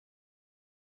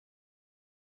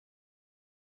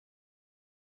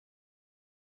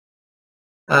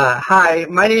Hi,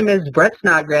 my name is Brett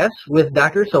Snodgrass with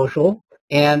Dr. Social,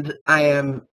 and I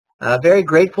am very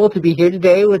grateful to be here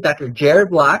today with Dr.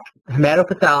 DrBlock,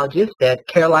 hematopathologist at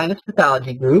Carolina's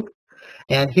Pathology Group,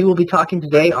 and he will be talking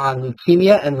today on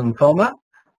leukemia and lymphoma,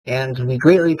 and we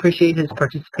greatly appreciate his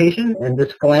participation in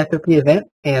this philanthropy event,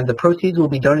 and the proceeds will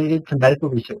be donated to medical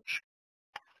research.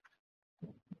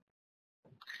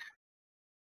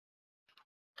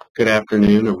 Good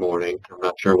afternoon or morning. I'm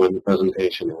not sure when the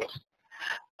presentation is.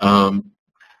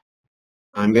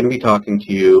 I'm going to be talking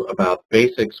to you about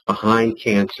basics behind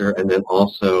cancer and then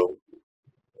also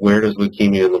where does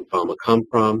leukemia and lymphoma come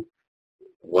from?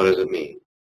 What does it mean?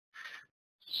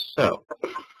 So,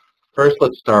 first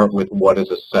let's start with what is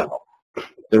a cell.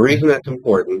 The reason that's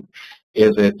important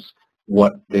is it's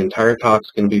what the entire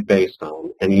talk's going to be based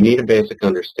on, and you need a basic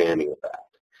understanding of that.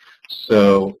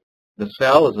 So, the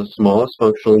cell is the smallest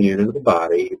functional unit of the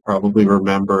body. You probably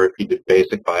remember if you did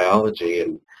basic biology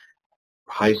in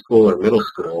high school or middle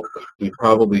school, you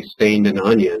probably stained an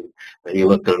onion and you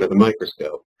looked under the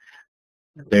microscope.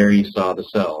 There you saw the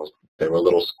cells. They were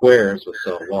little squares with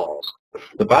cell walls.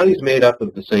 The body's made up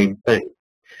of the same thing.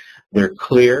 They're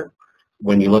clear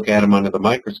when you look at them under the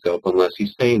microscope unless you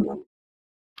stain them.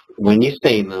 When you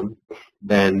stain them,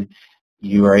 then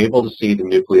you are able to see the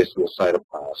nucleus and the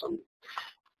cytoplasm.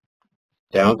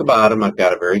 Down at the bottom, I've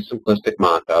got a very simplistic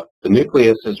mock-up. The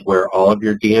nucleus is where all of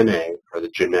your DNA, or the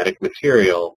genetic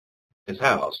material, is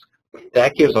housed.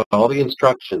 That gives all the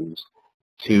instructions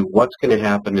to what's going to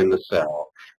happen in the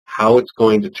cell, how it's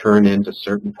going to turn into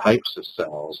certain types of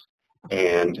cells,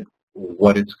 and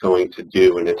what it's going to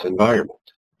do in its environment.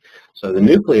 So the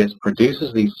nucleus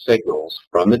produces these signals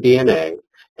from the DNA,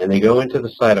 and they go into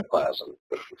the cytoplasm.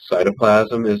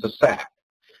 Cytoplasm is a sac.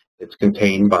 It's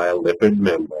contained by a lipid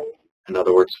membrane. In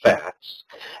other words, fats,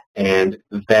 and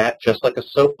that, just like a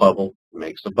soap bubble,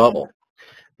 makes a bubble.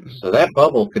 So that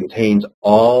bubble contains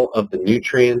all of the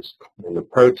nutrients and the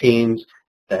proteins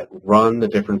that run the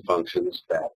different functions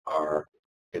that are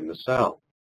in the cell.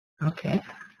 Okay.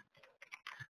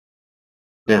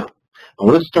 Now, I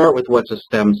want to start with what's a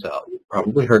stem cell. You've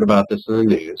probably heard about this in the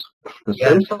news. The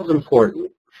stem cell is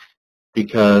important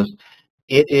because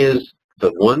it is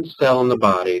the one cell in the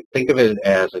body. Think of it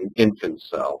as an infant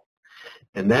cell.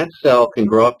 And that cell can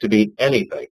grow up to be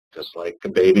anything, just like a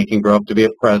baby can grow up to be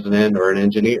a president or an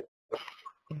engineer.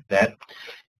 That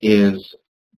is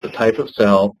the type of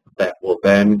cell that will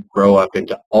then grow up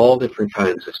into all different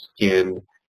kinds of skin,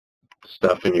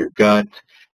 stuff in your gut,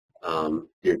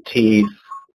 your teeth,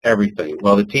 everything.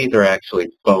 Well, the teeth are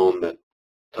actually bone, that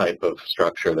type of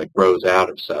structure that grows out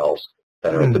of cells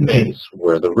that are at the base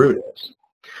where the root is.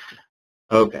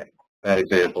 Okay, that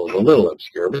example is a little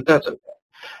obscure, but that's okay.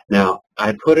 Now,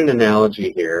 I put an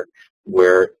analogy here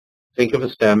where think of a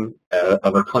stem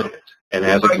of a plant, and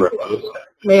as it grows.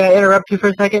 May I interrupt you for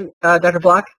a second, Dr.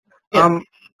 Block? Yeah.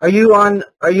 Are you on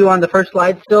the first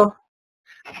slide still?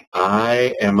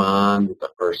 I am on the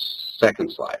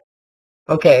second slide.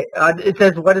 Okay. It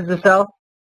says, what is the cell?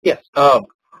 Yes. Oh,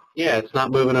 yeah, it's not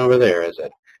moving over there, is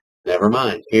it? Never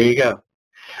mind. Here you go.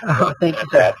 Oh, thank you,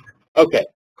 sir. Okay.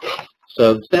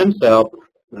 So the stem cell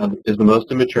is the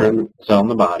most immature cell in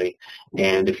the body,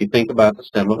 and if you think about the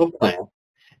stem of a plant,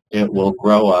 it will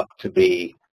grow up to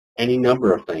be any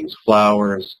number of things: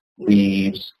 flowers,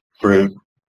 leaves, fruit.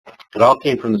 It all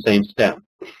came from the same stem,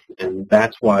 and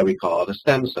that's why we call it a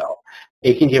stem cell.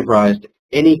 It can give rise to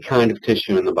any kind of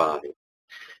tissue in the body,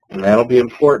 and that'll be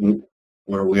important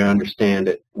where we understand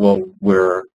it, well,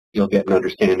 where you'll get an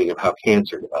understanding of how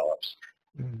cancer develops.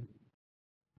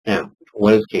 Now,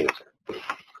 what is cancer?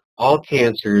 All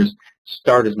cancers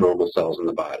start as normal cells in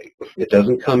the body. It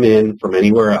doesn't come in from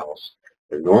anywhere else.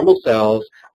 They're normal cells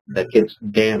that gets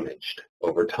damaged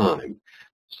over time.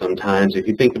 Sometimes, if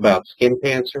you think about skin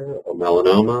cancer or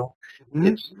melanoma,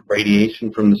 it's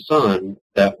radiation from the sun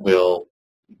that will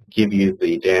give you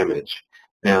the damage.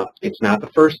 Now, it's not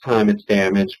the first time it's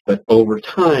damaged, but over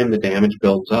time the damage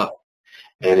builds up.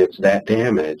 And it's that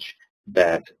damage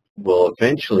that will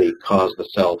eventually cause the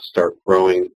cell to start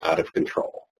growing out of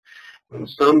control. And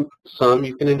some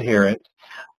you can inherit.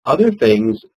 Other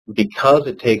things, because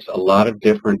it takes a lot of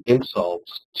different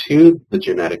insults to the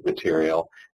genetic material,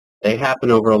 they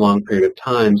happen over a long period of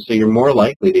time, so you're more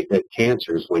likely to get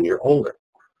cancers when you're older.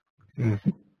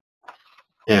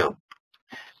 Now,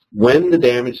 when the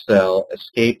damaged cell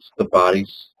escapes the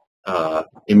body's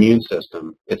immune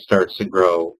system, it starts to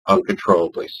grow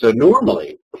uncontrollably. So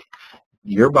normally,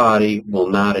 your body will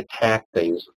not attack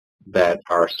things that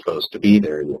are supposed to be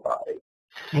there in your body.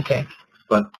 Okay.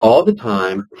 But all the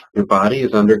time, your body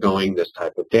is undergoing this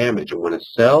type of damage. And when a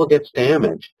cell gets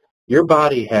damaged, your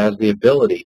body has the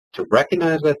ability to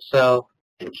recognize that cell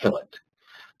and kill it.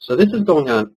 So this is going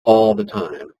on all the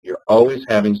time. You're always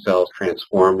having cells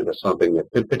transform into something that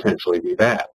could potentially be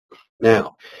bad.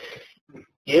 Now,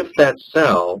 if that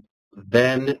cell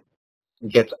then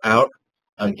gets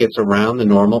around the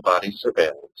normal body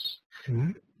surveillance,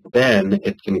 then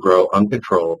it can grow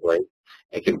uncontrollably.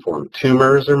 It can form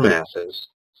tumors or masses.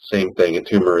 Same thing, a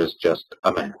tumor is just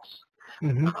a mass.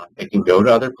 It can go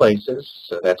to other places,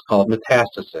 so that's called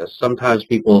metastasis. Sometimes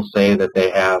people say that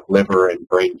they have liver and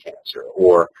brain cancer,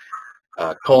 or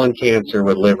colon cancer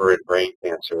with liver and brain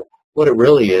cancer. What it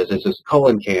really is this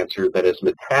colon cancer that is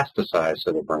metastasized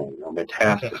to the brain or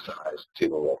metastasized to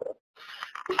the liver.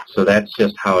 So that's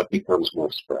just how it becomes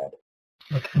more spread.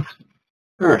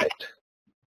 All right.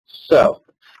 So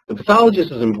the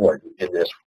pathologist is important in this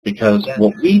because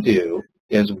what we do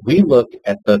is we look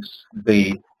at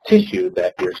the tissue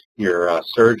that your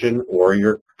surgeon or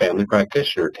your family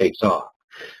practitioner takes off.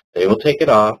 They will take it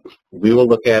off. We will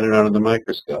look at it under the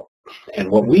microscope. And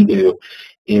what we do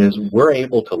is we're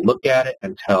able to look at it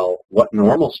and tell what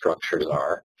normal structures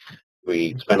are.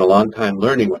 We spend a long time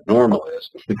learning what normal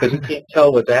is because you can't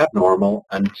tell what's abnormal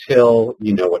until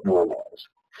you know what normal is.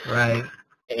 Right.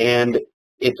 And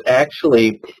it's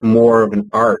actually more of an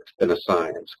art than a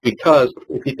science because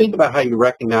if you think about how you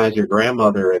recognize your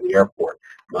grandmother at the airport,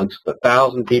 amongst the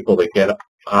 1,000 people that get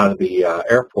out of the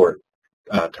airport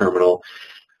terminal,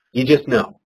 you just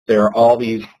know. There are all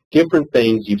these different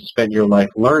things you've spent your life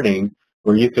learning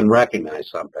where you can recognize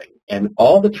something. And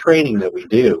all the training that we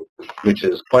do, which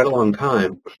is quite a long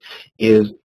time,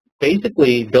 is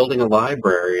basically building a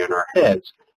library in our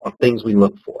heads of things we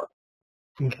look for.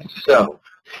 Okay. So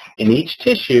in each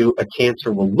tissue, a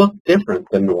cancer will look different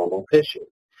than normal tissue.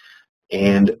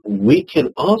 And we can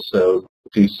also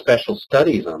do special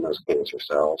studies on those cancer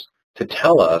cells to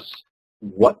tell us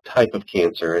what type of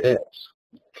cancer it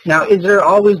is. Now, is there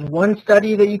always one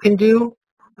study that you can do?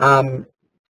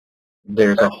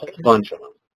 There's a whole bunch of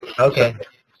them. Okay.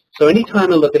 So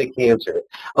anytime I look at a cancer,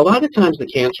 a lot of times the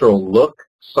cancer will look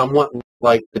somewhat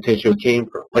like the tissue it came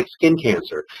from, like skin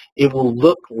cancer. It will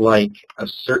look like a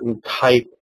certain type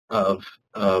of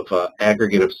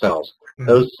aggregate of cells.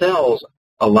 Those cells,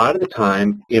 a lot of the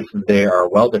time, if they are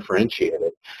well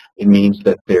differentiated, it means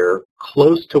that they're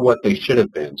close to what they should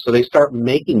have been. So they start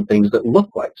making things that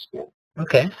look like skin.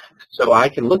 Okay. So I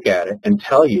can look at it and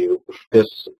tell you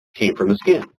this came from the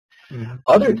skin.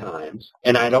 Other times,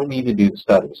 and I don't need to do the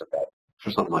studies of that for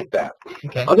something like that.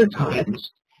 Okay. Other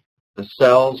times, the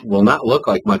cells will not look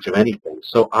like much of anything.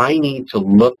 So I need to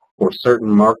look for certain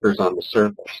markers on the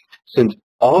surface. Since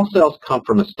all cells come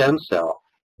from a stem cell,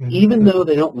 even though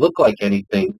they don't look like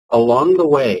anything, along the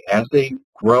way, as they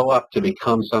grow up to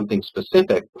become something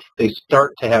specific, they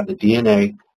start to have the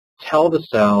DNA tell the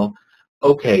cell,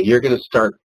 okay, you're going to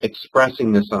start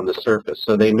expressing this on the surface.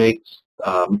 So they make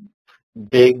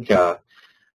big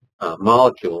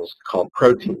molecules called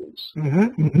proteins,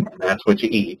 and that's what you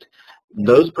eat.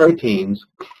 Those proteins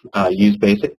use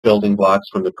basic building blocks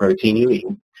from the protein you eat,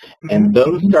 and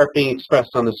those start being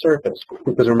expressed on the surface.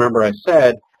 Because remember I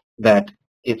said that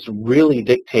it's really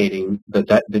dictating, the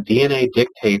DNA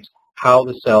dictates how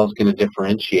the cell is going to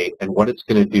differentiate and what it's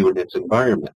going to do in its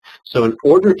environment. So in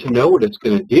order to know what it's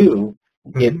going to do,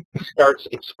 it starts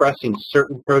expressing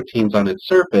certain proteins on its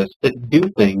surface that do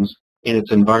things in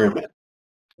its environment.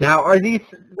 Now, are these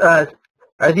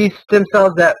stem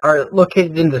cells that are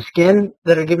located in the skin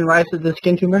that are giving rise to the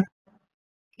skin tumor?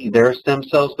 There are stem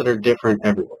cells that are different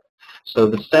everywhere. So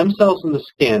the stem cells in the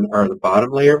skin are the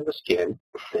bottom layer of the skin,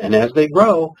 and as they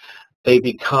grow, they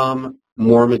become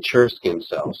more mature skin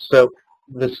cells. So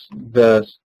the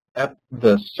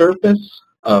surface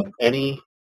of any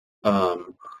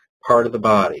part of the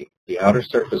body, the outer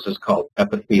surface, is called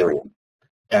epithelium.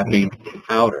 Epi,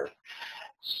 outer.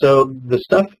 So the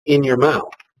stuff in your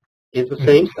mouth is the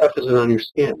same stuff as on your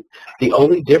skin. The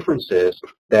only difference is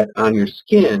that on your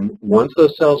skin, once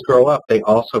those cells grow up, they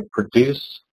also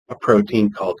produce a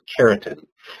protein called keratin.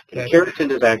 And keratin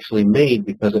is actually made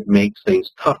because it makes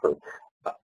things tougher.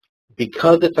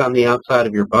 Because it's on the outside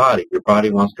of your body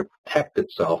wants to protect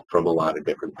itself from a lot of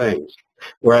different things.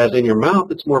 Whereas in your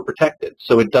mouth, it's more protected,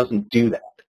 so it doesn't do that.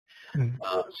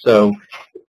 So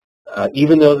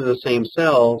even though they're the same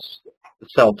cells,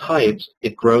 cell types,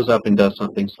 it grows up and does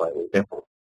something slightly different.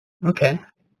 Okay.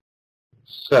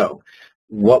 So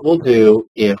what we'll do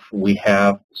if we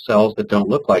have cells that don't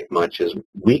look like much is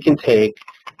we can take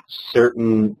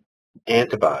certain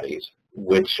antibodies,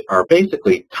 which are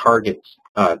basically targets.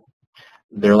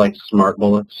 They're like smart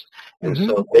bullets, and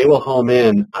so they will home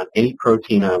in on any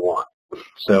protein I want.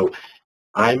 So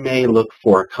I may look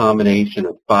for a combination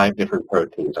of 5 different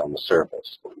proteins on the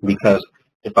surface, because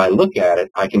if I look at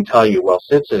it, I can tell you, well,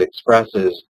 since it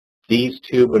expresses these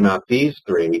 2 but not these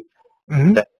 3,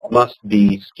 that must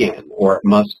be skin, or it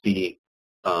must be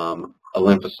a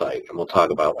lymphocyte, and we'll talk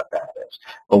about what that is.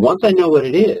 But once I know what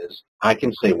it is, I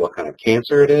can say what kind of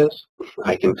cancer it is.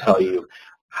 I can tell you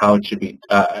how it should be,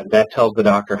 that tells the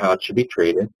doctor how it should be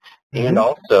treated, and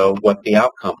also what the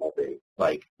outcome will be.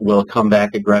 Like, will it come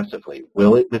back aggressively?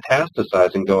 Will it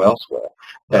metastasize and go elsewhere?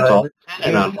 That's all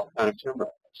dependent on what kind of tumor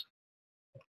it is.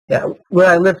 Yeah, where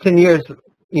I lived 10 years,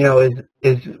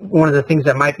 is one of the things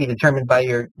that might be determined by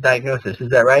your diagnosis. Is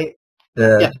that right?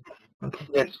 Yes,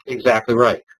 that's exactly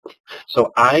right.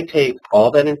 So I take all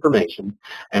that information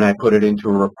and I put it into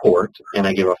a report and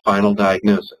I give a final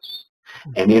diagnosis.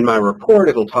 And in my report,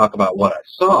 it'll talk about what I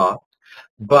saw,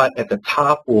 but at the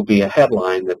top will be a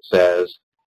headline that says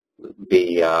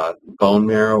the bone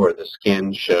marrow or the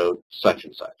skin showed such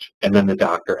and such, and then the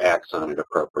doctor acts on it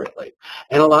appropriately.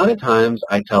 And a lot of times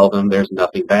I tell them there's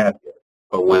nothing bad here,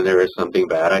 but when there is something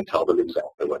bad, I tell them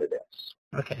exactly what it is.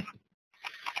 Okay.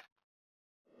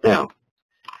 Now,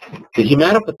 the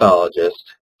hematopathologist,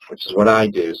 which is what I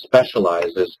do,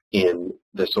 specializes in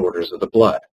disorders of the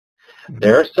blood.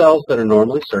 There are cells that are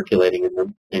normally circulating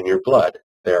in your blood.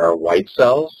 There are white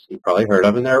cells, you've probably heard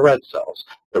of, and there are red cells.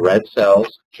 The red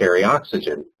cells carry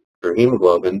oxygen through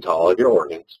hemoglobin to all of your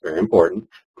organs, very important.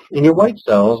 In your white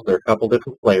cells, there are a couple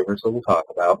different flavors that we'll talk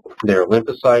about. There are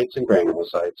lymphocytes and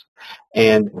granulocytes,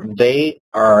 and they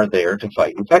are there to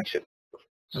fight infection.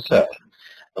 So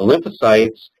the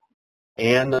lymphocytes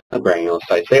and the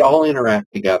granulocytes, they all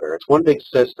interact together. It's one big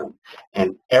system,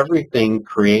 and everything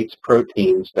creates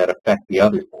proteins that affect the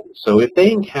other things. So if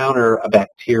they encounter a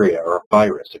bacteria or a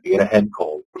virus, if you get a head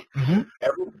cold,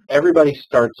 everybody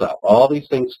starts up. All these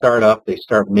things start up. They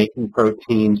start making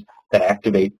proteins that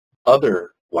activate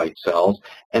other white cells,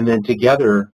 and then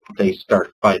together they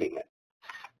start fighting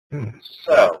it.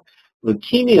 So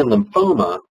leukemia and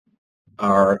lymphoma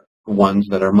are ones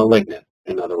that are malignant.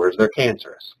 In other words, they're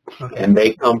cancerous. And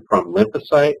they come from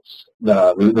lymphocytes.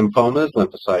 The lymphoma is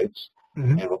lymphocytes,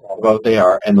 and we'll talk about what they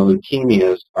are, and the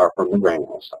leukemias are from the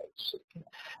granulocytes.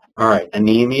 All right,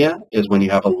 anemia is when you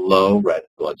have a low red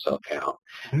blood cell count.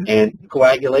 And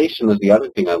coagulation is the other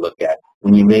thing I look at.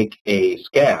 When you make a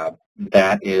scab,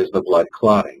 that is the blood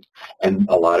clotting. And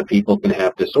a lot of people can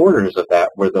have disorders of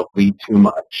that where they'll bleed too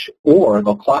much or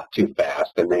they'll clot too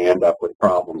fast and they end up with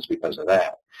problems because of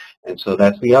that. And so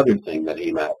that's the other thing that a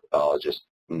hematopathologist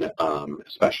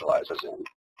specializes in.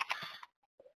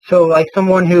 So like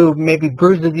someone who maybe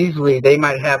bruises easily, they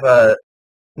might have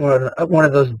one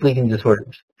of those bleeding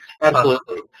disorders.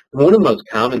 Absolutely. One of the most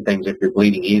common things if you're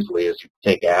bleeding easily is you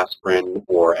take aspirin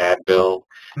or Advil.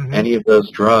 Any of those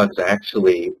drugs,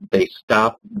 actually, they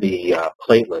stop the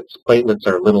platelets. Platelets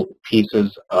are little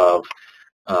pieces of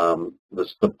some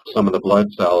of the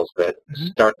blood cells that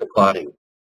start the clotting.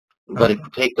 But if you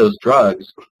take those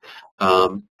drugs,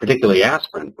 particularly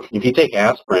aspirin, if you take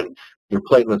aspirin, your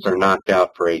platelets are knocked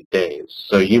out for 8 days.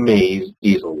 So you may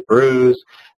easily bruise.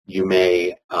 You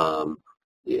may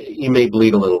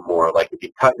bleed a little more. Like if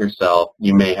you cut yourself,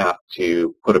 you may have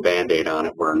to put a Band-Aid on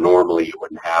it where normally you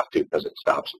wouldn't have to because it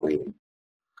stops bleeding.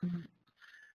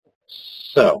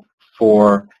 So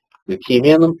for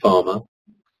leukemia and lymphoma,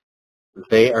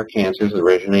 they are cancers that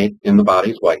originate in the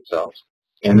body's white cells.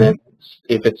 And then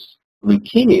if it's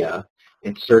leukemia,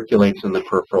 it circulates in the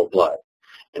peripheral blood.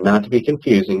 And not to be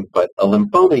confusing, but a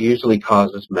lymphoma usually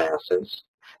causes masses,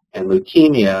 and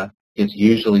leukemia is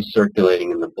usually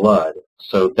circulating in the blood.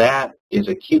 So that is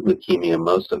acute leukemia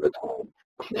most of the time.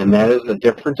 And that is a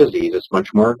different disease. It's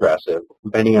much more aggressive,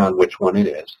 depending on which one it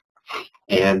is.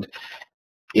 And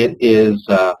it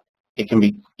can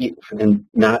be, and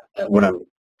not, what I'm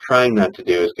trying not to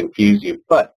do is confuse you,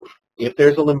 but if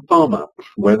there's a lymphoma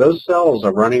where those cells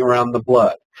are running around the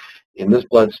blood, in this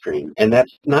bloodstream, and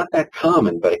that's not that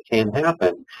common, but it can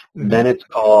happen, then it's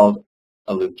called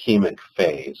a leukemic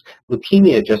phase.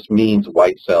 Leukemia just means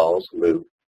white cells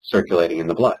circulating in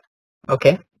the blood.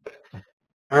 Okay.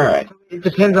 All right. It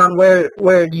depends on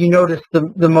where you notice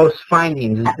the most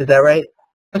findings. Is that right?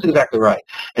 That's exactly right.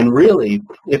 And really,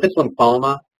 if it's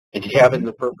lymphoma and you have it in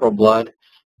the peripheral blood,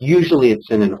 usually it's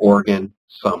in an organ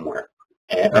somewhere,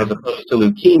 as opposed to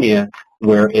leukemia,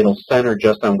 where it'll center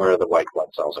just on where the white blood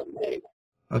cells are made.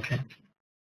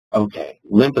 Okay,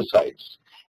 lymphocytes.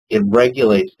 It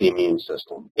regulates the immune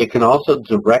system. It can also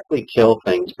directly kill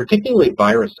things, particularly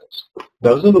viruses.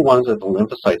 Those are the ones that the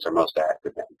lymphocytes are most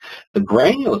active in. The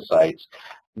granulocytes,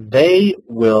 they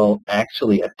will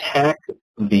actually attack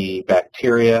the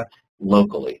bacteria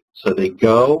locally. So they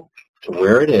go to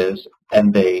where it is,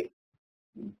 and they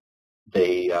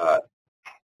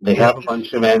have a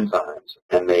bunch of enzymes,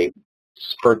 and they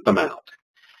spurt them out.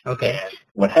 Okay. And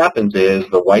what happens is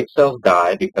the white cells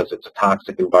die because it's a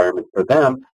toxic environment for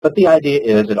them, but the idea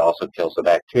is it also kills the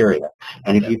bacteria.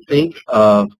 And if you think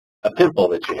of a pimple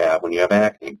that you have when you have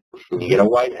acne, and you get a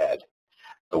whitehead,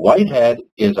 the whitehead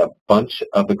is a bunch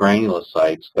of the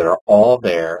granulocytes that are all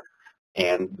there,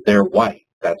 and they're white.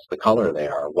 That's the color they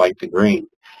are, white to green.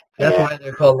 That's why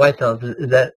they're called white cells. Is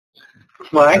that?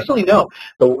 Well, actually, no.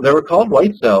 They were called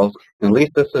white cells. At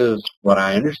least this is what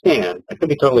I understand. I could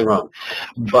be totally wrong.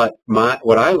 But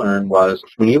what I learned was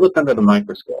when you look under the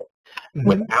microscope,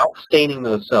 without staining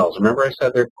those cells, remember I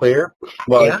said they're clear?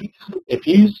 Well, if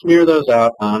you smear those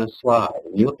out on a slide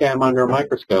and you look at them under a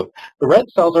microscope, the red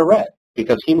cells are red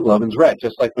because hemoglobin's red,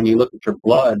 just like when you look at your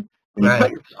blood, when you cut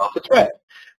yourself, it's red.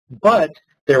 But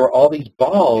there were all these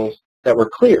balls that were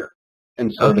clear,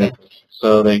 and so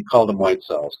they called them white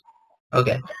cells.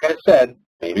 Okay. Like I said,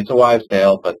 maybe it's a wives'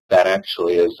 tale, but that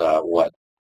actually is what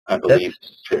I believe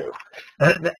is true.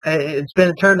 It's been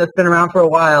a term that's been around for a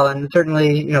while, and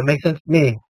certainly, makes sense to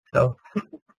me. So,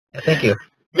 thank you.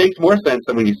 Makes more sense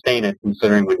than when you stain it,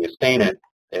 considering when you stain it,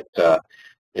 it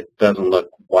doesn't look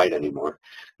white anymore.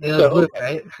 It looks blue,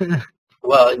 right?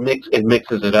 Well, it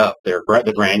mixes it up.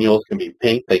 The granules can be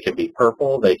pink, they can be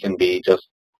purple, they can be just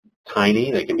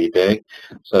tiny, they can be big.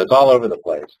 So it's all over the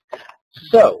place.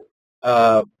 So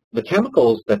the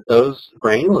chemicals that those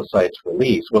granulocytes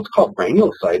release, what's called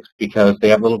granulocytes because they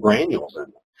have little granules in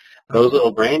them. Those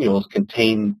little granules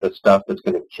contain the stuff that's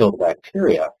going to kill the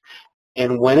bacteria.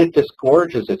 And when it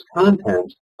disgorges its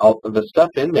contents, the stuff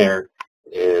in there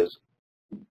is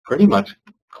pretty much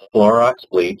Clorox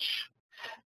bleach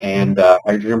and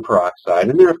hydrogen peroxide,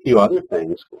 and there are a few other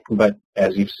things. But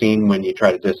as you've seen when you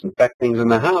try to disinfect things in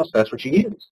the house, that's what you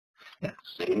use. Yeah.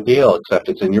 Same deal, except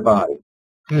it's in your body.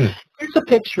 Here's a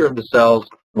picture of the cells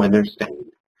when they're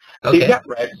stained. So you've got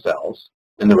red cells,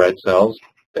 and the red cells,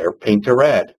 they're pink to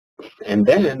red. And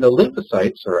then the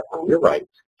lymphocytes are on your right.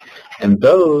 And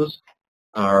those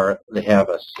they have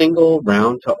a single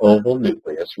round to oval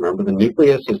nucleus. Remember, the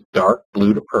nucleus is dark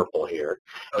blue to purple here,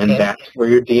 and that's where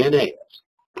your DNA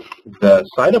is. The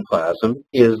cytoplasm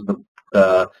is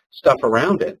the stuff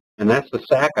around it, and that's the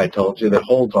sac I told you that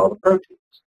holds all the proteins.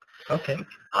 Okay.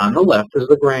 On the left is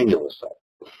the granulocyte.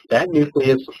 That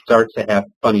nucleus starts to have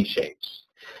funny shapes,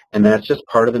 and that's just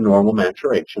part of the normal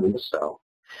maturation of the cell.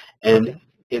 And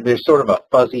there's sort of a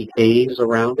fuzzy haze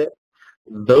around it.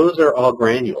 Those are all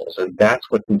granules, and that's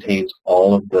what contains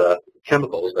all of the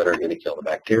chemicals that are going to kill the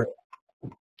bacteria.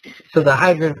 So the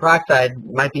hydrogen peroxide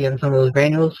might be in some of those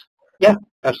granules? Yeah,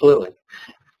 absolutely.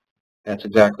 That's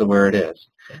exactly where it is.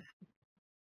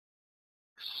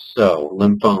 So,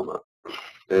 lymphoma.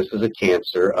 This is a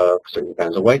cancer of certain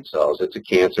kinds of white cells. It's a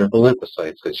cancer of the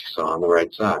lymphocytes that you saw on the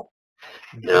right side.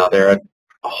 Now, there are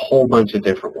a whole bunch of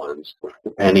different ones,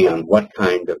 depending on what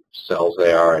kind of cells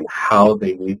they are and how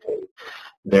they mutate.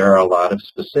 There are a lot of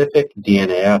specific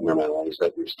DNA abnormalities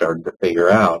that we've started to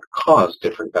figure out cause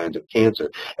different kinds of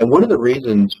cancer. And one of the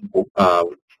reasons, a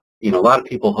lot of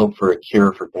people hope for a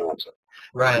cure for cancer.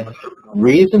 Right. The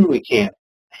reason we can't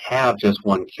have just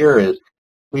one cure is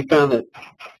we found that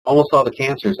almost all the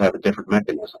cancers have a different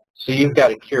mechanism. So you've got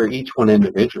to cure each one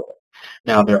individually.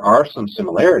 Now, there are some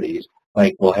similarities,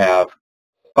 like we'll have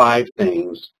 5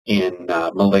 things in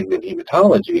malignant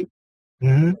hematology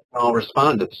all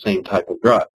respond to the same type of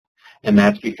drug. And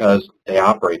that's because they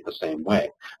operate the same way.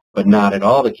 But not at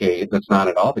all the case. That's not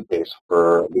at all the case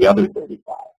for the other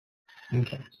 35.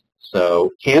 Okay.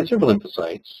 So cancer of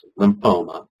lymphocytes,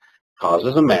 lymphoma,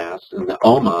 causes a mass, and the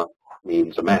oma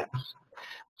means a mass.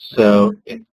 So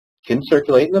it can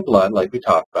circulate in the blood, like we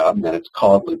talked about, and then it's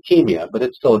called leukemia, but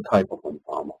it's still a type of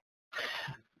lymphoma.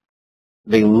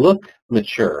 They look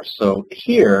mature. So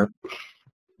here,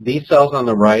 these cells on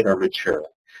the right are mature.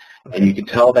 And you can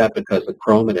tell that because the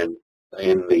chromatin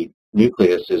in the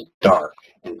nucleus is dark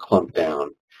and clumped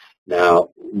down. Now,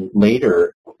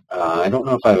 later, I don't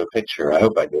know if I have a picture. I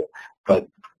hope I do. But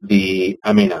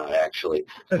I may not actually.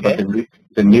 Okay. But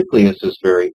the nucleus is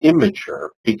very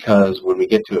immature because when we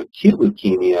get to acute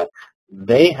leukemia,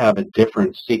 they have a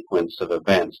different sequence of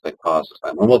events that causes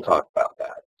them. And we'll talk about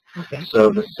that. Okay. So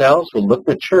the cells will look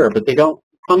mature, but they don't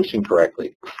function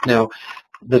correctly. Now,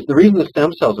 the reason the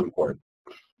stem cell is important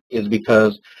is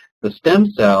because the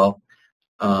stem cell,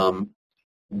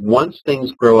 once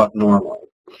things grow up normally,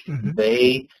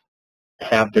 they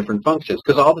have different functions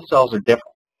because all the cells are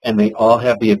different, and they all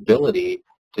have the ability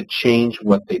to change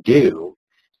what they do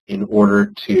in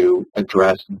order to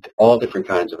address all different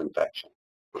kinds of infection.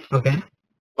 Okay.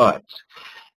 But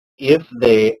if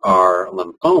they are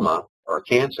lymphoma or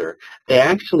cancer, they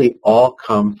actually all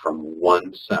come from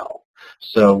one cell.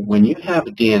 So when you have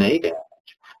DNA damage,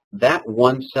 that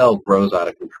one cell grows out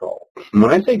of control. And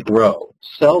when I say grow,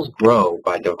 cells grow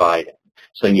by dividing.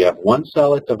 So you have one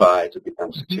cell, it divides, it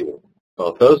becomes two.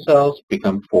 Both those cells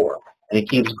become four. And it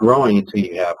keeps growing until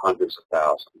you have hundreds of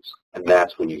thousands. And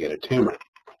that's when you get a tumor.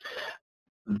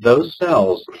 Those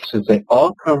cells, since they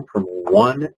all come from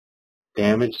one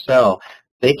damaged cell,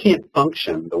 they can't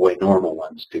function the way normal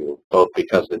ones do, both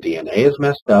because the DNA is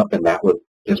messed up, and that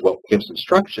is what gives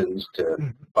instructions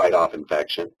to fight off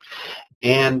infection,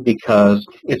 and because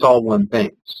it's all one thing,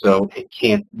 so it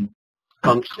can't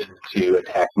function to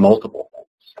attack multiple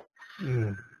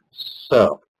things.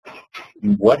 So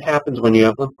what happens when you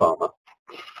have lymphoma?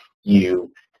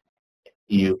 You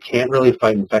can't really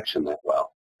fight infection that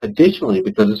well. Additionally,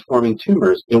 because it's forming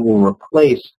tumors, it will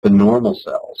replace the normal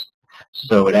cells.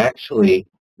 So it actually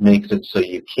makes it so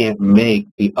you can't make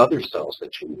the other cells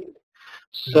that you need.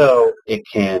 So it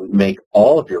can make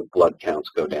all of your blood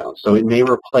counts go down. So it may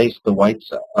replace the white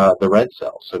cell, the red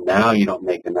cells. So now you don't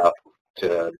make enough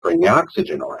to bring the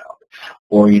oxygen around,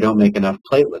 or you don't make enough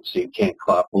platelets, so you can't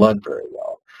clot blood very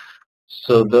well.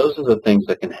 So those are the things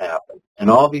that can happen. And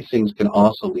all these things can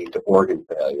also lead to organ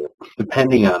failure,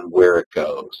 depending on where it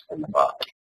goes in the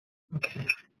body. Okay.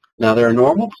 Now, there are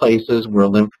normal places where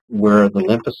the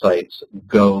lymphocytes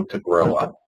go to grow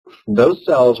up. Those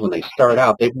cells, when they start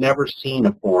out, they've never seen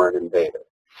a foreign invader.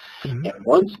 And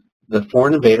once the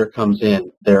foreign invader comes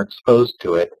in, they're exposed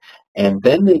to it, and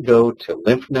then they go to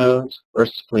lymph nodes or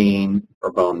spleen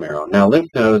or bone marrow. Now, lymph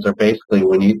nodes are basically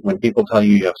when people tell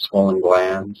you you have swollen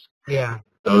glands,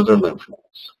 those are lymph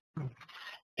nodes.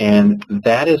 And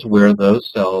that is where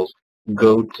those cells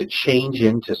go to change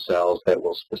into cells that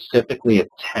will specifically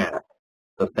attack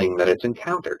the thing that it's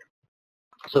encountered.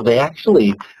 So they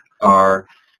actually are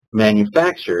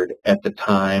manufactured at the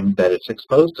time that it's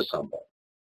exposed to somebody.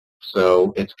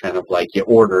 So it's kind of like you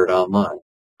order it online.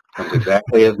 It comes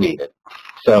exactly as needed.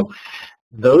 So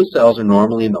those cells are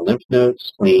normally in the lymph nodes,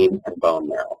 spleen, and bone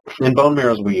marrow. And bone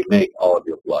marrow is where you make all of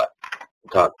your blood.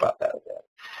 We'll talk about that a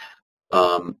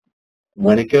bit.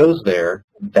 When it goes there,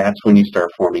 that's when you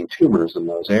start forming tumors in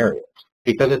those areas,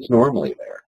 because it's normally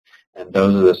there. And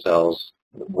those are the cells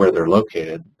where they're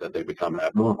located that they become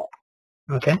abnormal.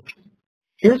 Okay.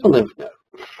 Here's a lymph node.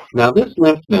 Now, this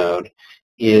lymph node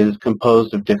is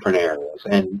composed of different areas.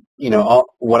 And, you know,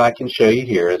 what I can show you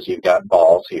here is you've got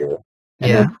balls here,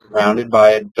 and then surrounded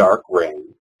by a dark ring.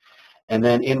 And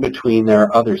then in between, there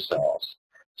are other cells.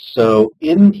 So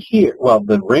in here, well,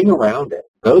 the ring around it,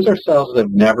 those are cells that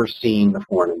have never seen the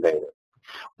foreign invader.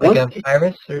 Like a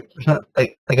virus, or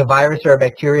like a virus or a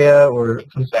bacteria, or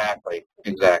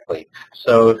exactly.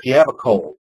 So if you have a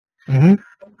cold,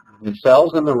 the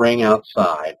cells in the ring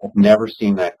outside have never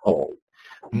seen that cold.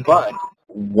 But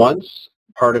once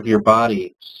part of your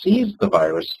body sees the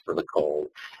virus for the cold,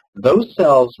 those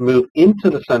cells move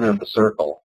into the center of the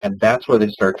circle, and that's where they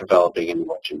start developing into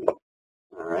what you need.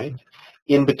 All right.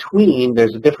 In between,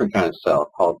 there's a different kind of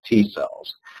cell called T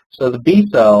cells. So the B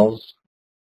cells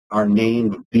are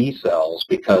named B cells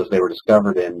because they were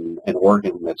discovered in an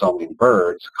organ that's only in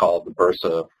birds called the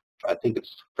bursa. I think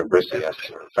it's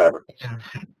Fabricius or Fabricus.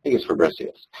 I think it's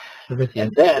Fabricius.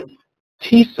 And then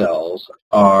T cells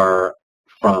are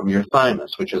from your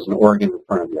thymus, which is an organ in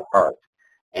front of your heart.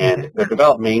 And they're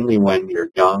developed mainly when you're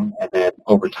young, and then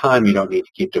over time you don't need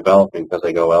to keep developing because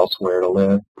they go elsewhere to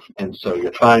live. And so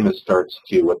your thymus starts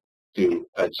to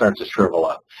shrivel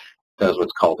up, does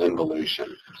what's called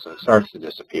involution. So it starts to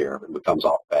disappear and becomes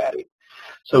all fatty.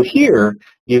 So here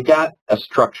you've got a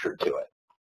structure to it.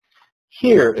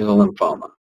 Here is a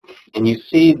lymphoma. And you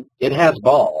see it has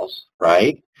balls,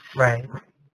 right? Right.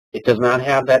 It does not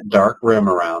have that dark rim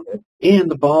around it,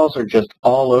 and the balls are just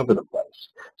all over the place.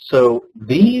 So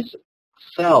these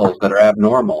cells that are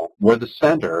abnormal were the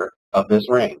center of this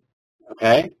ring,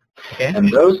 okay? And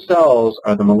those cells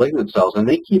are the malignant cells, and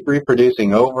they keep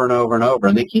reproducing over and over and over,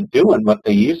 and they keep doing what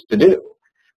they used to do.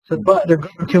 But they're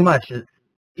growing too much.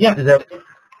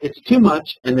 It's too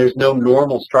much, and there's no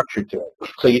normal structure to it.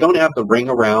 So you don't have the ring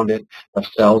around it of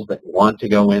cells that want to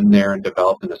go in there and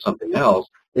develop into something else.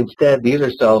 Instead, these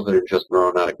are cells that are just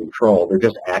growing out of control. They're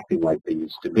just acting like they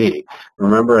used to be.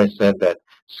 Remember I said that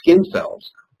skin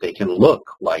cells, they can look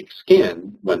like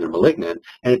skin when they're malignant,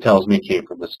 and it tells me it came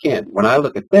from the skin. When I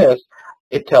look at this,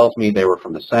 it tells me they were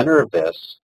from the center of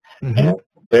this, and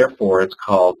therefore it's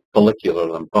called follicular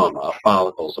lymphoma. A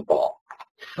follicle is a ball.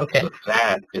 Okay. So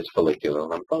that is follicular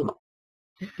lymphoma.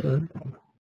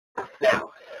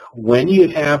 Now, when you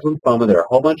have lymphoma, there are a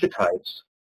whole bunch of types.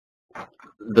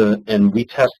 and we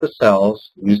test the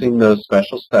cells using those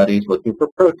special studies looking for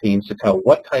proteins to tell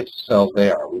what types of cells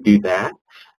they are. We do that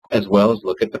as well as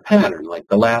look at the pattern, like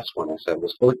the last one I said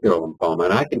was follicular lymphoma,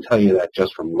 and I can tell you that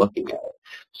just from looking at it.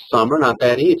 Some are not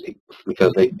that easy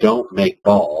because they don't make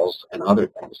balls and other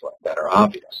things like that are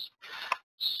obvious.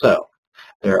 So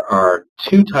there are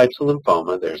two types of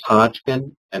lymphoma. There's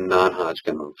Hodgkin and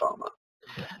non-Hodgkin lymphoma.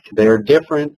 They're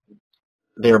different.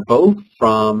 They're both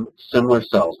from similar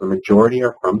cells. The majority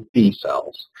are from B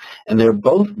cells, and they're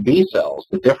both B cells.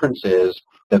 The difference is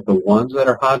that the ones that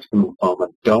are Hodgkin lymphoma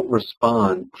don't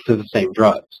respond to the same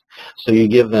drugs. So you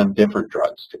give them different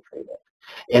drugs to treat it.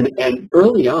 And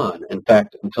early on, in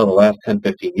fact, until the last 10,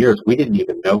 15 years, we didn't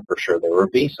even know for sure they were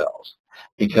B cells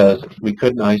because we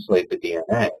couldn't isolate the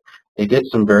DNA. They did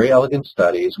some very elegant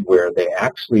studies where they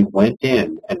actually went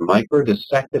in and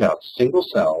microdissected out single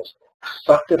cells,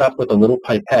 sucked it up with a little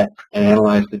pipette, and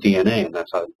analyzed the DNA, and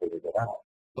that's how they figured it out.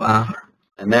 Wow.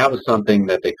 And that was something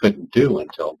that they couldn't do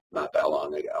until not that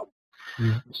long ago.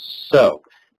 Mm-hmm. So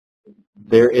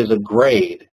there is a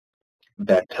grade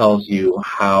that tells you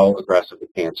how aggressive the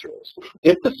cancer is.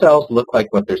 If the cells look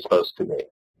like what they're supposed to be,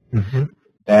 Mm-hmm.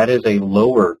 that is a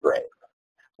lower grade.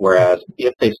 Whereas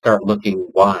if they start looking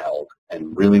wild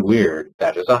and really weird,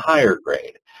 that is a higher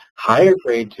grade. Higher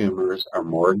grade tumors are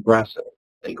more aggressive.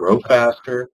 They grow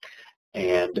faster,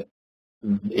 and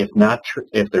if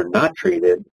they're not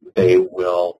treated, they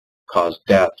will cause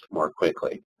death more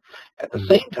quickly. At the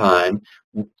same time,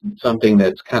 something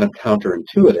that's kind of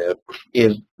counterintuitive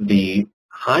is the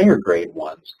higher grade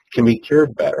ones can be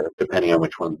cured better, depending on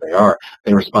which ones they are.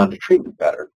 They respond to treatment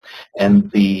better.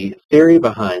 And the theory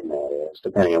behind that is,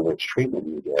 depending on which treatment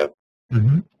you give,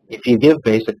 Mm-hmm. if you give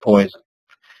basic poison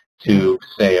to,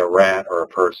 say, a rat or a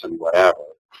person, whatever,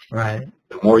 Right.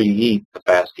 the more you eat, the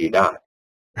faster you die.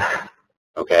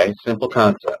 Okay, simple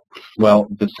concept. Well,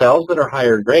 the cells that are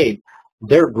higher grade,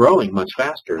 they're growing much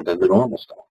faster than the normal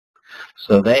stuff.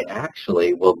 So they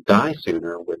actually will die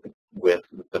sooner with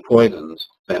the poisons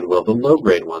than will the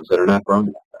low-grade ones that are not growing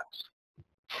that fast.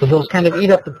 So they'll kind of eat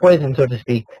up the poison, so to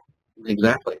speak.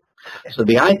 Exactly. So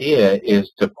the idea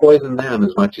is to poison them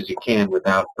as much as you can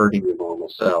without hurting the normal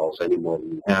cells any more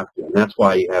than you have to. And that's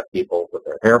why you have people with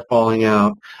their hair falling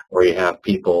out, or you have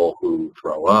people who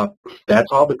throw up.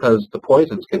 That's all because the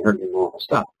poisons can hurt your normal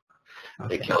stuff.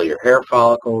 They kill your hair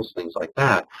follicles, things like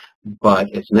that. But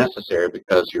it's necessary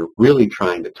because you're really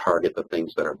trying to target the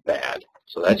things that are bad.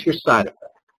 So that's your side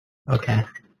effect. Okay.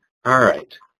 All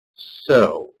right.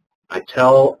 So I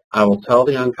will tell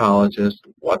the oncologist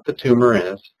what the tumor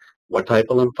is, what type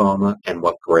of lymphoma, and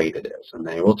what grade it is, and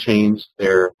they will change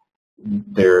their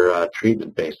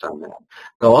treatment based on that.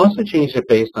 They'll also change it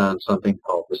based on something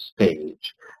called the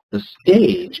stage. The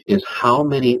stage is how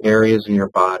many areas in your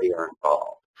body are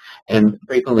involved. And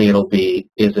frequently it'll be,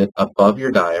 is it above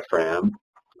your diaphragm,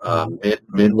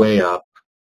 midway up,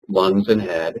 lungs and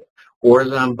head, or is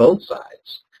it on both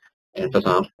sides? And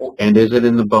is it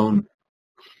in the bone?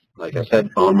 Like I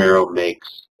said, bone marrow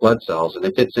makes blood cells, and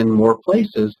if it's in more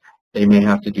places, they may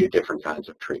have to do different kinds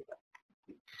of treatment.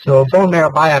 So a bone marrow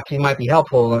biopsy might be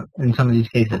helpful in some of these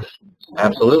cases.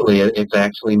 Absolutely, it's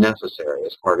actually necessary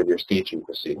as part of your staging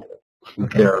procedure.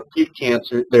 Okay. There are a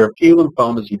few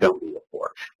lymphomas you don't need it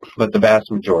for, but the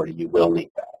vast majority you will need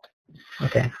that.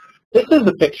 Okay. This is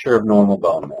a picture of normal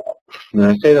bone marrow. And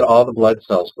I say that all the blood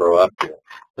cells grow up here.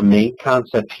 The main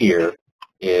concept here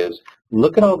is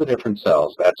look at all the different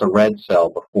cells. That's a red cell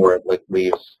before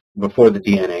the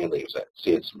DNA leaves it.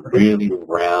 See, it's really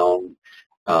round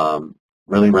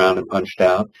and punched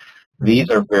out.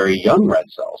 These are very young red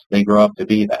cells. They grow up to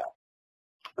be that.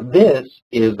 This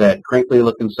is that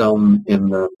crinkly-looking cell in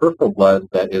the peripheral blood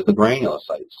that is the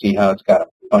granulocyte. See how it's got a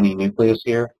funny nucleus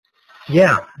here?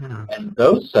 Yeah. And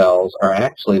those cells are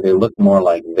actually, they look more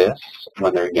like this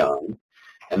when they're young.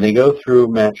 And they go through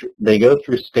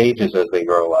stages as they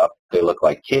grow up. They look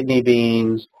like kidney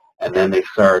beans, and then they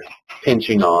start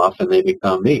pinching off, and they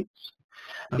become these.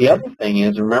 The other thing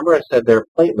is, remember I said there are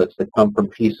platelets that come from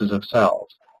pieces of cells.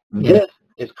 This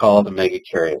is called a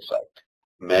megakaryocyte.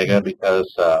 Mega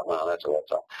because, that's a red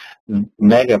cell.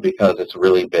 Mega because it's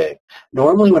really big.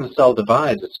 Normally when a cell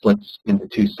divides, it splits into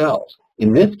two cells.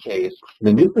 In this case,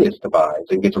 the nucleus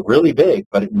divides and gets really big,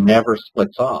 but it never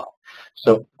splits off.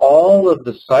 So all of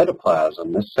the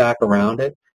cytoplasm, this sac around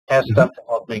it, has stuff to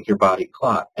help make your body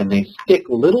clot. And they stick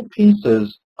little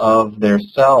pieces of their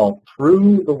cell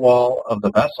through the wall of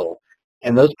the vessel,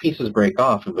 and those pieces break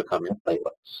off and become your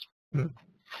platelets.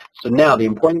 So now the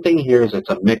important thing here is it's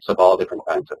a mix of all different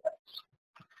kinds of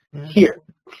things.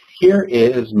 Here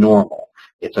is normal.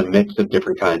 It's a mix of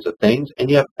different kinds of things, and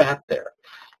you have fat there.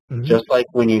 Just like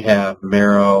when you have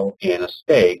marrow in a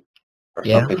steak or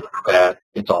something like that,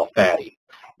 it's all fatty.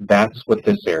 That's what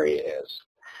this area is.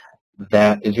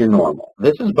 That is your normal.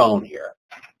 This is bone here,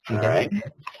 all right?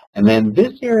 And then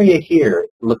this area here,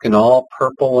 looking all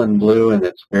purple and blue, and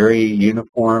it's very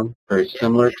uniform, very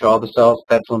similar to all the cells,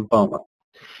 that's lymphoma.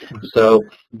 So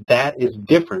that is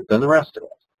different than the rest of it,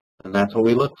 and that's what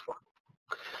we look for.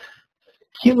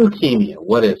 Acute leukemia,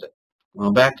 what is it?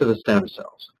 Well, back to the stem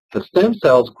cells. The stem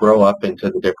cells grow up into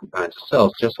the different kinds of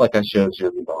cells, just like I showed you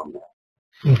in the bone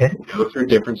marrow. They go through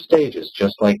different stages,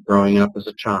 just like growing up as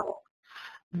a child.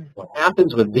 What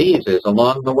happens with these is,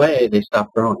 along the way, they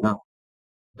stop growing up.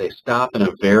 They stop in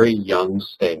a very young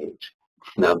stage.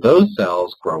 Now, those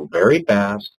cells grow very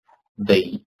fast.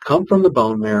 They come from the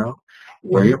bone marrow,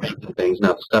 where you're making things.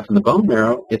 Now, the stuff in the bone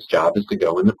marrow, its job is to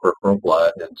go in the peripheral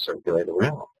blood and circulate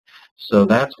around. So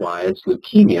that's why it's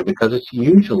leukemia, because it's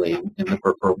usually in the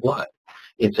peripheral blood.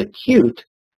 It's acute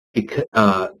because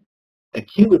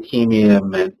acute leukemia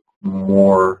meant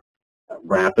more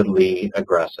rapidly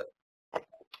aggressive.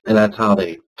 And that's how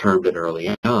they termed it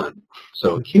early on.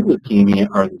 So acute leukemia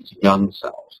are these young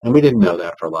cells. And we didn't know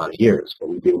that for a lot of years, but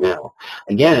we do now.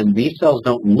 Again, these cells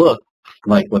don't look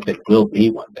like what they will be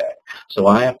one day. So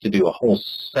I have to do a whole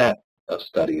set of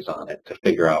studies on it to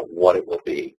figure out what it will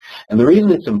be. And the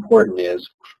reason it's important is,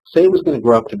 say it was going to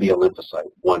grow up to be a lymphocyte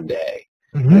one day,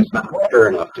 and it's not mature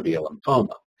enough to be a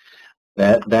lymphoma.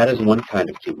 That is one kind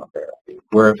of chemotherapy.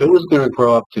 Where if it was going to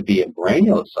grow up to be a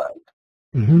granulocyte,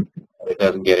 it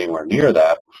doesn't get anywhere near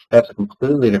that, that's a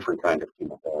completely different kind of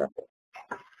chemotherapy.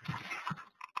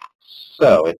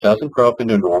 So it doesn't grow up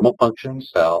into a normal functioning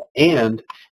cell, and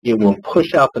it will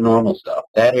push out the normal stuff.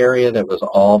 That area that was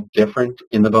all different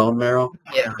in the bone marrow,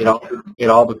 it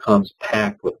all becomes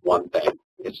packed with one thing.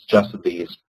 It's just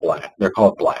these black. They're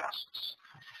called blasts.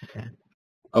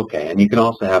 Okay, and you can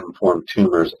also have them form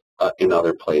tumors in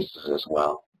other places as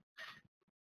well.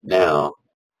 Now,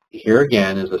 here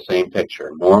again is the same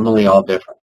picture. Normally all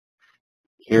different.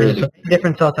 Here's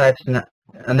different cell types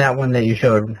on that one that you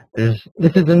showed. This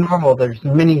is the normal. There's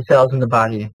many cells in the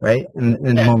body, right? In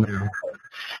the bone marrow.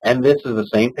 And this is the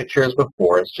same picture as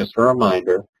before. It's just a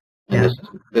reminder. And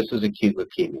this is acute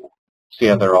leukemia. See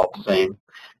how they're all the same?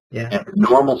 And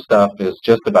normal stuff is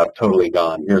just about totally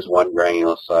gone. Here's one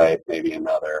granulocyte, maybe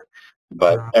another.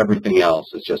 But everything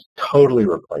else is just totally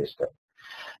replaced it.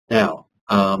 Now,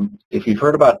 if you've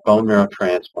heard about bone marrow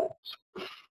transplants,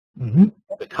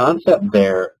 the concept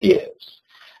there is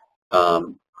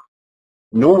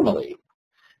normally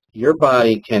your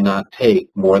body cannot take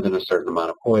more than a certain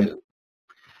amount of poison.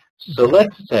 So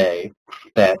let's say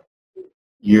that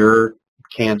your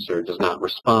cancer does not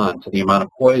respond to the amount of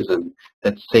poison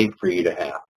that's safe for you to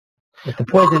have. It's the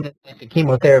poison is the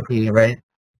chemotherapy, right?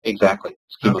 Exactly.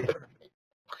 It's chemotherapy.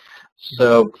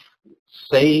 So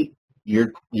say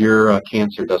your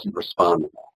cancer doesn't respond to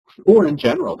that, or in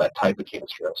general, that type of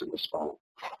cancer doesn't respond.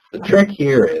 The trick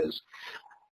here is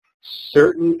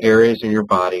certain areas in your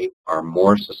body are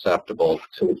more susceptible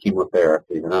to the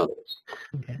chemotherapy than others.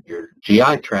 Your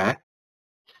GI tract,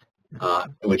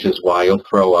 which is why you'll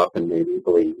throw up and maybe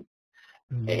bleed,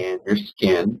 and your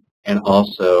skin, and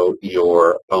also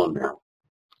your bone marrow.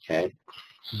 Okay,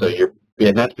 so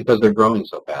and that's because they're growing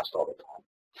so fast all the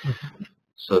time.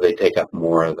 So they take up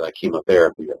more of the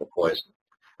chemotherapy or the poison.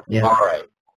 All right.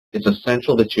 It's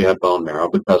essential that you have bone marrow,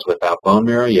 because without bone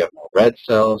marrow, you have no red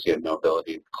cells, you have no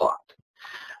ability to clot,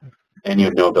 and you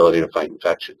have no ability to fight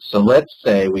infections. So let's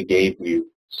say we gave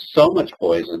you so much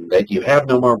poison that you have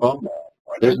no more bone marrow,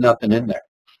 or there's nothing in there.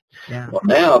 Well,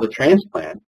 now the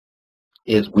transplant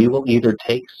is we will either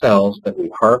take cells that we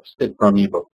harvested from you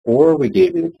before we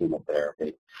gave you the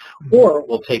chemotherapy, or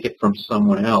we'll take it from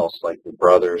someone else, like your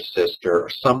brother, sister, or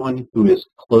someone who is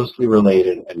closely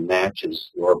related and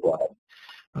matches your blood.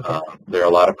 There are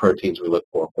a lot of proteins we look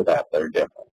for that are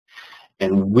different.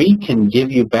 And we can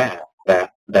give you back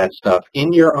that stuff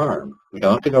in your arm. We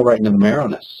don't have to go right into the marrow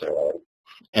necessarily.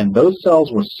 And those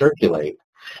cells will circulate,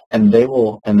 and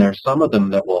there's some of them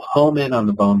that will home in on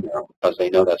the bone marrow because they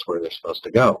know that's where they're supposed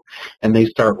to go. And they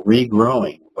start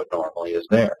regrowing what normally is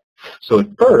there. So at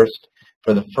first,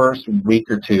 for the first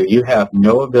week or two, you have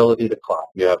no ability to clot.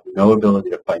 You have no ability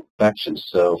to fight infections.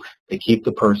 So they keep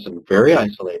the person very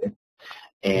isolated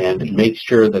and make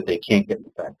sure that they can't get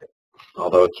infected,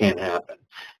 although it can happen.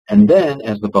 And then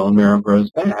as the bone marrow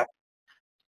grows back,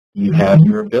 you have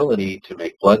your ability to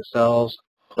make blood cells,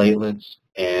 platelets,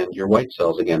 and your white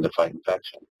cells again to fight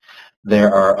infection.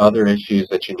 There are other issues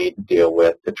that you need to deal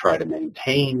with to try to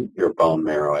maintain your bone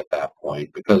marrow at that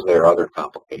point, because there are other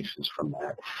complications from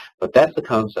that. But that's the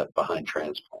concept behind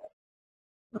transplant.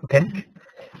 Okay.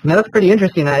 Now, that's pretty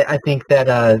interesting. I think that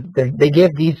they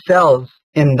give these cells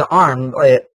in the arm,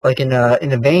 like in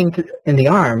a vein in the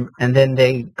arm, and then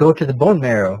they go to the bone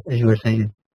marrow, as you were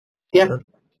saying. Yeah.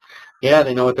 Yeah,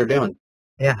 they know what they're doing.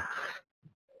 Yeah.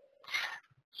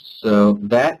 So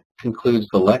that concludes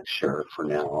the lecture for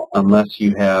now, unless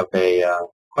you have a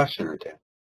question or two.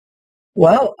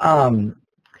 Well,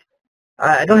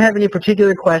 I don't have any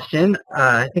particular question.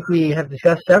 I think we have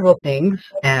discussed several things,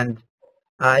 and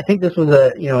I think this was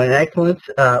an excellent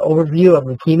overview of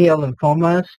leukemia,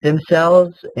 lymphoma, stem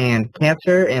cells, and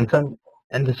cancer, and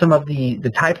some of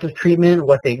the types of treatment,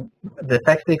 the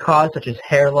effects they cause, such as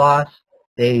hair loss.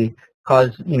 They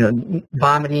cause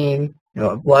vomiting,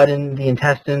 blood in the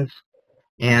intestines,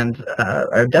 and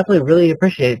I definitely really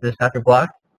appreciate this, Dr. Block.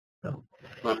 So,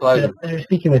 My it's pleasure. been a pleasure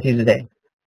speaking with you today.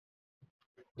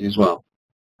 You as well.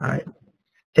 All right.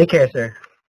 Take care, sir.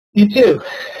 You too.